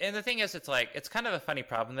 And the thing is, it's kind of a funny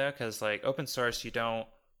problem though, because like open source,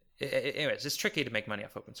 anyways, it's tricky to make money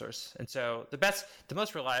off open source. And so the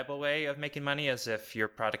most reliable way of making money is if your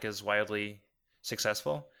product is wildly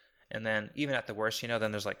successful. And then even at the worst,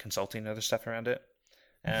 then there's like consulting and other stuff around it.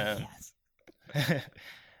 Yes.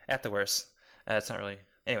 At the worst. It's not really.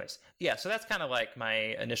 Anyways, yeah, so that's kind of like my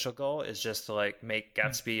initial goal, is just to like make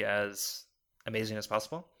Gatsby as amazing as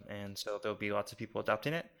possible. And so there'll be lots of people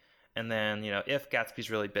adopting it. And then, if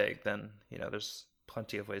Gatsby's really big, then, there's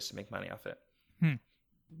plenty of ways to make money off it.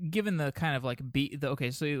 Given the kind of like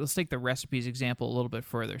okay, so let's take the recipes example a little bit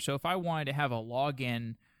further. So if I wanted to have a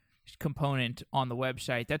login component on the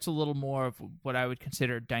website, that's a little more of what I would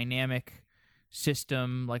consider dynamic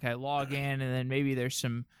system. Like I log in, and then maybe there's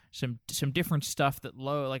some different stuff that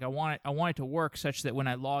like I want it to work such that when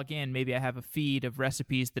I log in, maybe I have a feed of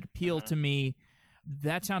recipes that appeal to me.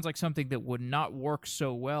 That sounds like something that would not work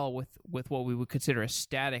so well with what we would consider a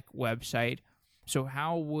static website. So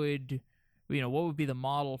how would what would be the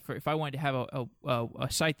model for if I wanted to have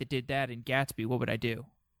a site that did that in Gatsby? What would I do?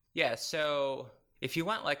 Yeah, so if you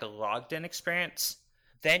want like a logged in experience,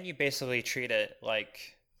 then you basically treat it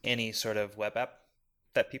like any sort of web app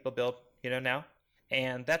that people build, now.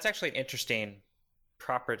 And that's actually an interesting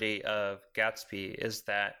property of Gatsby, is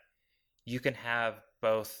that you can have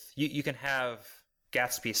both. You can have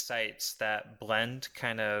Gatsby sites that blend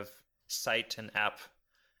kind of site and app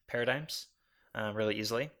paradigms really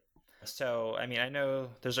easily. So, I know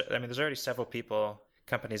there's already several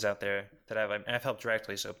companies out there that I've helped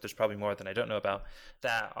directly, so there's probably more than I don't know about,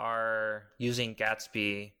 that are using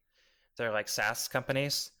Gatsby. They're like SaaS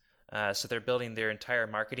companies. So they're building their entire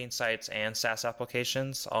marketing sites and SaaS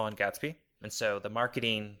applications all in Gatsby. And so the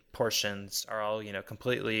marketing portions are all,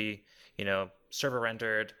 completely, server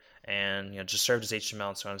rendered and, just served as HTML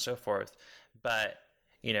and so on and so forth. But,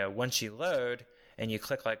 once you load and you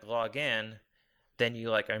click like log in, then you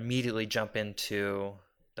like immediately jump into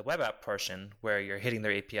the web app portion where you're hitting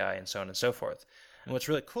their API and so on and so forth. And what's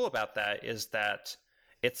really cool about that is that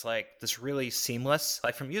it's like this really seamless,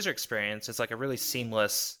 like from user experience, it's like a really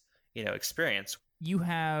seamless, experience. You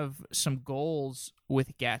have some goals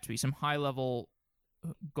with Gatsby, some high-level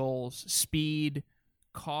goals: speed,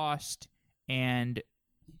 cost, and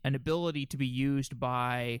an ability to be used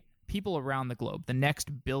by people around the globe, the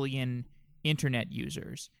next billion internet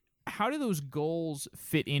users. How do those goals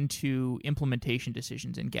fit into implementation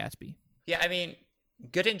decisions in Gatsby? Yeah,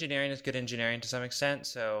 good engineering is good engineering to some extent.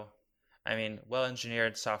 So,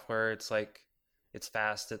 well-engineered software, it's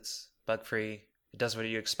fast, it's bug-free, it does what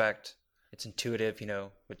you expect, it's intuitive,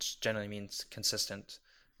 which generally means consistent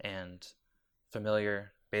and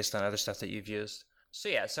familiar based on other stuff that you've used. So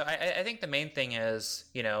yeah, I think the main thing is,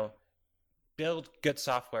 build good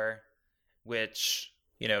software, which,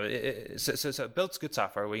 so it builds good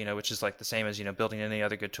software, which is like the same as, building any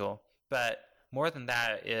other good tool. But more than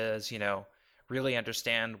that is, really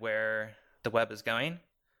understand where the web is going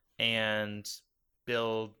and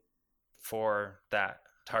build for that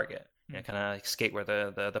target, kind of like skate where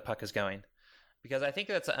the puck is going. Because I think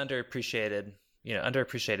that's an underappreciated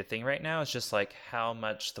thing right now. It's just like how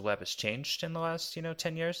much the web has changed in the last,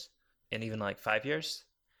 10 years and even like 5 years.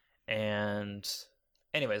 And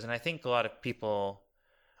anyways, and I think a lot of people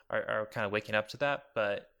are kind of waking up to that.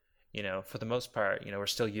 But, for the most part, we're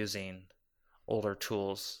still using older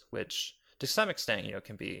tools, which to some extent,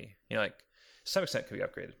 can be, to some extent can be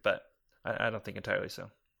upgraded, but I don't think entirely so.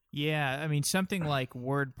 Yeah, something like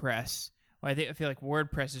WordPress. I feel like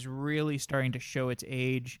WordPress is really starting to show its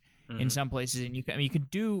age in some places, and you can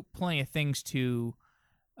do plenty of things to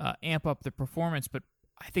amp up the performance, but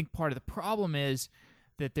I think part of the problem is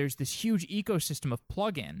that there's this huge ecosystem of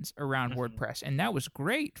plugins around WordPress, and that was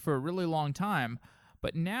great for a really long time.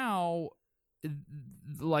 But now,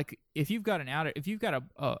 like if you've got a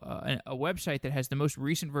website that has the most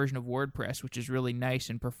recent version of WordPress, which is really nice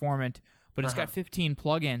and performant, but it's got 15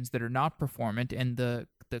 plugins that are not performant, and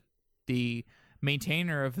the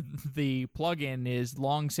maintainer of the plugin is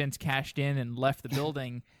long since cashed in and left the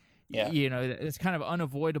building. Yeah. It's kind of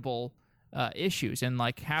unavoidable issues, and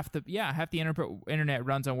like half the internet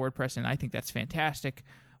runs on WordPress, and I think that's fantastic.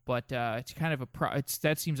 But it's kind of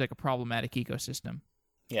that seems like a problematic ecosystem.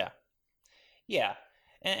 Yeah,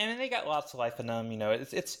 and they got lots of life in them.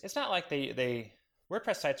 It's not like they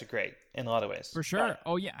WordPress sites are great in a lot of ways. For sure.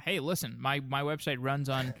 Oh yeah. Hey, listen, my website runs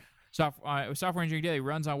on Software Engineering Daily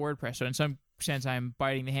runs on WordPress, so in some sense, I'm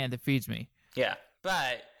biting the hand that feeds me. Yeah.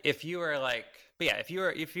 But if you were like, but yeah, if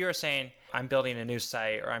you were saying I'm building a new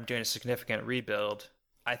site or I'm doing a significant rebuild,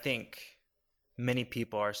 I think many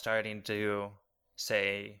people are starting to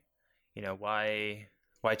say, why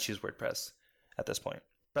choose WordPress at this point?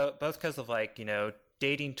 Both because of like,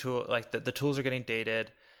 dating tool, like the tools are getting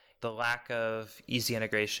dated, the lack of easy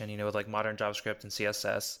integration, with like modern JavaScript and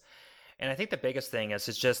CSS. And I think the biggest thing is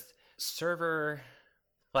it's just server,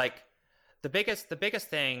 like the biggest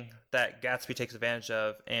thing that Gatsby takes advantage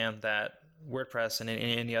of and that WordPress and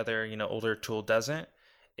any other, older tool doesn't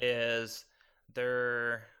is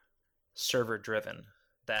they're server driven.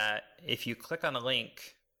 That if you click on a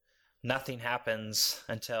link, nothing happens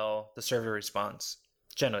until the server responds.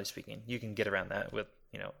 Generally speaking, you can get around that with,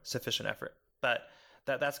 sufficient effort. But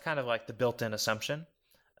that's kind of like the built-in assumption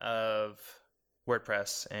of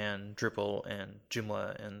WordPress and Drupal and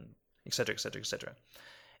Joomla and et cetera, et cetera, et cetera.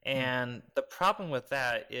 And the problem with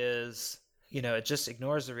that is, it just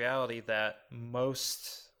ignores the reality that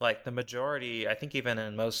most, like the majority, I think even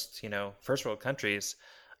in most, first world countries,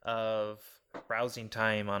 of browsing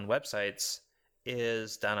time on websites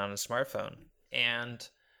is done on a smartphone. And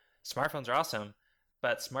smartphones are awesome,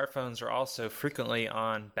 but smartphones are also frequently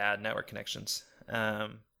on bad network connections.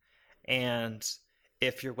 And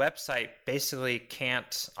if your website basically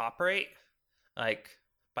can't operate like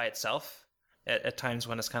by itself at times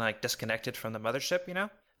when it's kind of like disconnected from the mothership,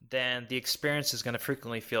 then the experience is going to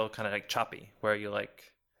frequently feel kind of like choppy, where you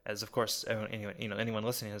like, as of course anyone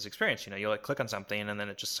listening has experienced, you like click on something and then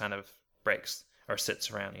it just kind of breaks or sits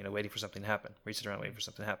around, waiting for something to happen. We sit around waiting for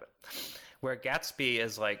something to happen. Where Gatsby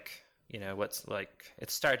is like, what's like,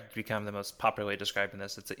 it's started to become the most popularly described in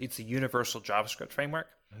this. It's a universal JavaScript framework,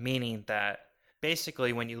 meaning that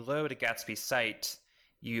basically when you load a Gatsby site,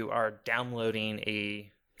 you are downloading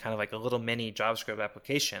a kind of like a little mini JavaScript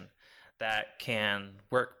application that can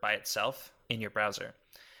work by itself in your browser.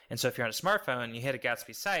 And so if you're on a smartphone, you hit a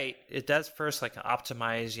Gatsby site, it does first like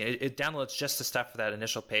optimize, it downloads just the stuff for that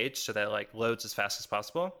initial page so that it like loads as fast as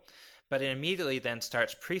possible. But it immediately then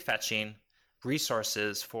starts prefetching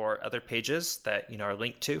resources for other pages that, are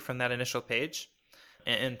linked to from that initial page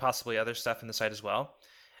and possibly other stuff in the site as well.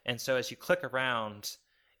 And so as you click around,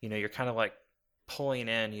 you're kind of like pulling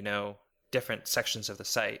in, different sections of the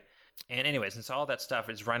site. And anyways, and so all that stuff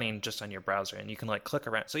is running just on your browser and you can like click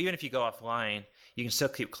around. So even if you go offline, you can still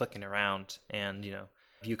keep clicking around and,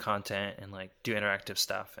 view content and like do interactive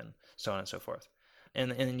stuff and so on and so forth.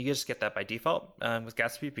 And you just get that by default with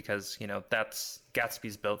Gatsby because, that's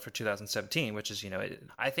Gatsby's built for 2017, which is,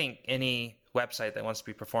 I think any website that wants to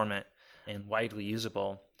be performant and widely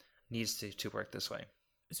usable needs to work this way.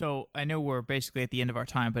 So I know we're basically at the end of our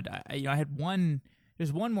time, but I had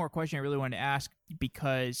there's one more question I really wanted to ask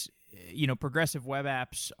because, progressive web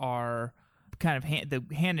apps are kind of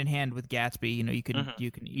hand in hand with Gatsby.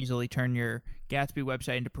 You can easily turn your Gatsby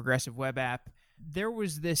website into progressive web app. There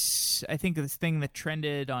was this thing that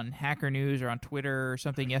trended on Hacker News or on Twitter or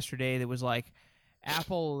something yesterday that was like,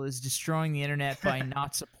 Apple is destroying the internet by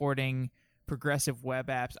not supporting progressive web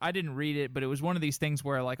apps. I didn't read it, but it was one of these things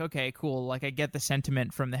where like, okay, cool. Like I get the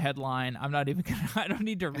sentiment from the headline. I don't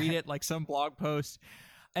need to read it like some blog post.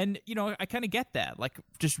 And, I kind of get that. Like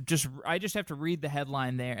I just have to read the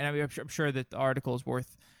headline there. And I mean, I'm sure that the article is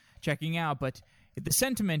worth checking out, but the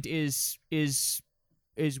sentiment is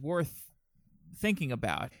worth thinking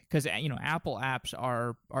about because Apple apps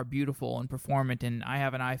are beautiful and performant, and I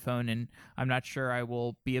have an iPhone and I'm not sure I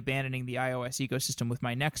will be abandoning the iOS ecosystem with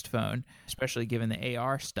my next phone, especially given the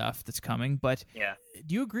AR stuff that's coming. But yeah,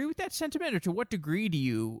 do you agree with that sentiment, or to what degree do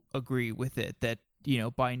you agree with it that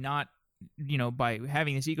by not by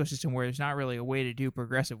having this ecosystem where there's not really a way to do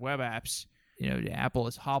progressive web apps, Apple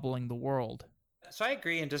is hobbling the world? So I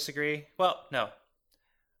agree and disagree. Well, no,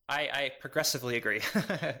 I progressively agree,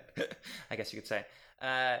 I guess you could say.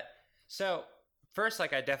 So first,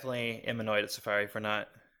 like, I definitely am annoyed at Safari for not,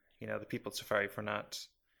 the people at Safari for not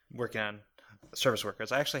working on service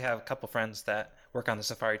workers. I actually have a couple friends that work on the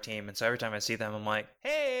Safari team, and so every time I see them, I'm like,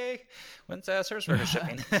 hey, when's service worker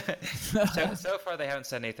shipping? So far, they haven't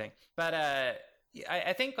said anything. But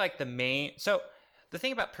I think, like, so the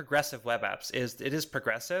thing about progressive web apps is it is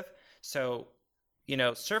progressive. So,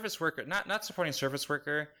 service worker, not supporting service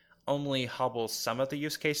worker only hobbles some of the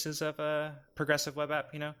use cases of a progressive web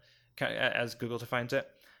app, as Google defines it.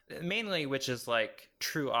 Mainly, which is like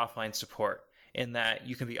true offline support, in that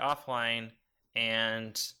you can be offline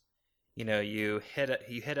and you hit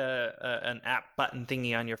an app button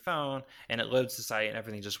thingy on your phone and it loads the site and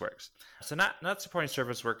everything just works. So not supporting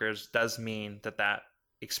service workers does mean that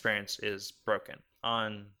experience is broken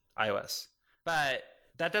on iOS, but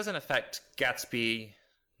that doesn't affect Gatsby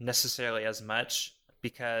necessarily as much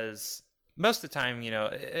because most of the time,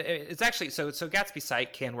 it's actually so Gatsby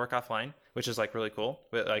site can work offline, which is like really cool,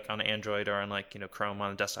 like on Android or on like, Chrome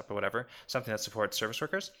on a desktop or whatever, something that supports service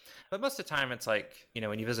workers. But most of the time it's like,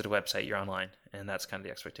 when you visit a website, you're online, and that's kind of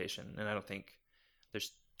the expectation. And I don't think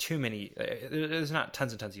there's too many, there's not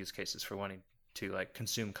tons and tons of use cases for wanting to like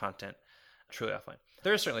consume content truly offline.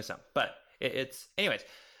 There is certainly some, but anyways,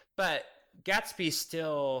 but Gatsby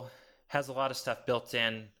still has a lot of stuff built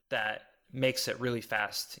in that makes it really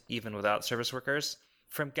fast even without service workers.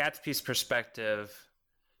 From Gatsby's perspective,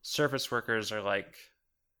 service workers are like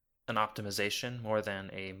an optimization more than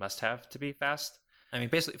a must-have to be fast. I mean,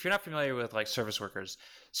 basically, if you're not familiar with like service workers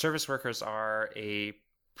are a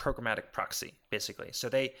programmatic proxy, basically. So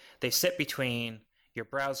they sit between your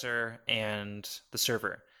browser and the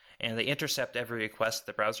server, and they intercept every request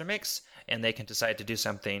the browser makes, and they can decide to do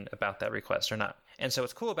something about that request or not. And so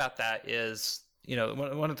what's cool about that is,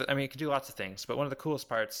 one of the, I mean, it can do lots of things, but one of the coolest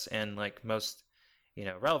parts and like most,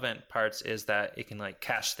 relevant parts is that it can like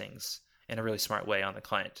cache things in a really smart way on the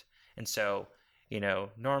client. And so,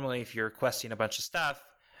 normally if you're requesting a bunch of stuff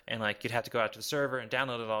and like you'd have to go out to the server and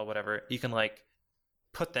download it all, whatever, you can like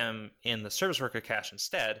put them in the service worker cache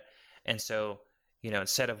instead. And so,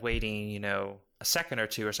 instead of waiting, a second or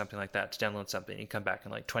two or something like that to download something, you come back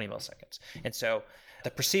in like 20 milliseconds. And so the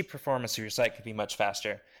perceived performance of your site could be much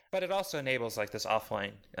faster, but it also enables like this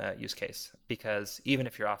offline use case, because even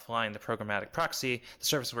if you're offline, the programmatic proxy, the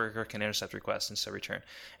service worker can intercept requests and so return.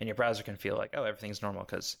 And your browser can feel like, oh, everything's normal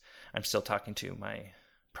because I'm still talking to my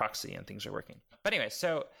proxy and things are working. But anyway,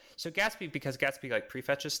 so Gatsby, because Gatsby like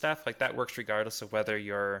prefetches stuff, like that works regardless of whether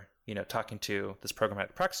you're, talking to this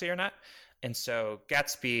programmatic proxy or not. And so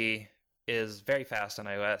Gatsby is very fast on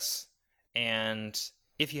iOS. And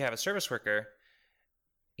if you have a service worker,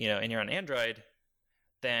 and you're on Android,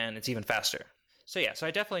 then it's even faster. So yeah, so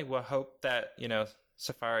I definitely will hope that,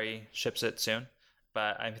 Safari ships it soon.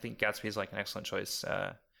 But I think Gatsby is like an excellent choice,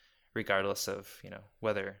 regardless of,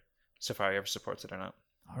 whether Safari ever supports it or not.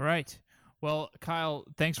 All right. Well, Kyle,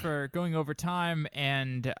 thanks for going over time,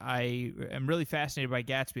 and I am really fascinated by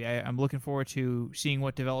Gatsby. I'm looking forward to seeing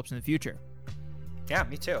what develops in the future. Yeah,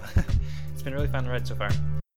 me too. It's been really fun to ride so far.